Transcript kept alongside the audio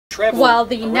While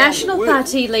the National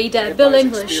Party leader Bill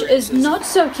English is not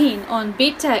so keen on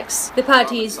beet tax, the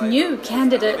party's new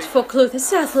candidate for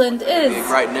Clutha-Southland is a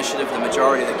great initiative. The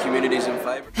majority of the community is in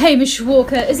favour. Hamish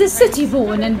Walker is a city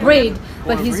born and bred,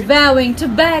 but he's vowing to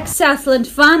back Southland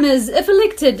farmers if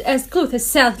elected as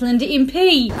Clutha-Southland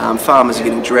MP. Farmers are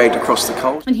getting dragged across the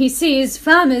coals. And he says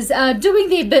farmers are doing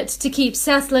their bit to keep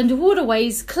Southland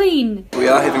waterways clean. We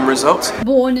are having results.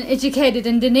 Born and educated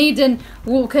in Dunedin,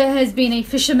 Walker has been a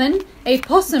fisherman, a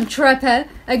possum trapper,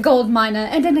 a gold miner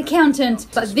and an accountant,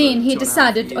 but then he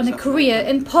decided on a career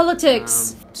in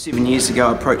politics. 7 years ago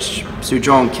I approached Sir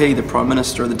John Key, the Prime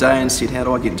Minister of the day, and said, how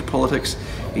do I get into politics?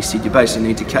 He said, you basically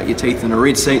need to cut your teeth in a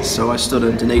red seat, so I stood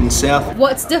in Dunedin South.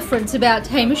 What's different about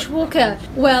Hamish Walker?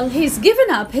 Well, he's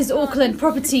given up his Auckland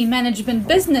property management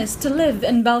business to live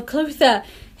in Clutha.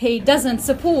 He doesn't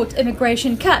support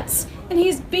immigration cuts, and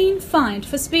he's been fined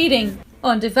for speeding.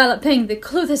 On developing the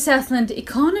Clutha-Southland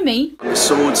economy, The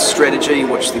swords strategy,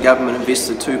 which the government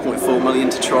invested $2.4 million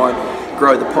to try and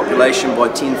grow the population by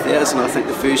 10,000. I think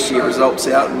the first year results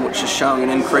out, in which is showing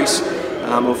an increase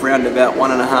of around about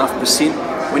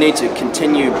 1.5%. We need to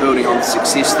continue building on the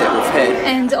success that we've had.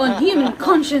 And on human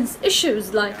conscience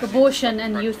issues like abortion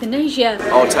and euthanasia.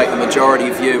 I'll take the majority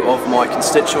view of my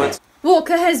constituents.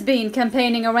 Walker has been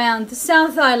campaigning around the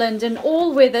South Island in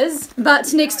all weathers,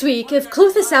 but next week, if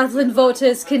Clutha-Southland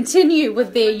voters continue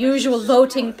with their usual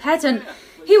voting pattern,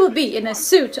 he will be in a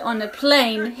suit on a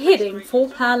plane heading for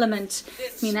Parliament.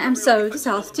 Mina Amso, The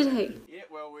South Today.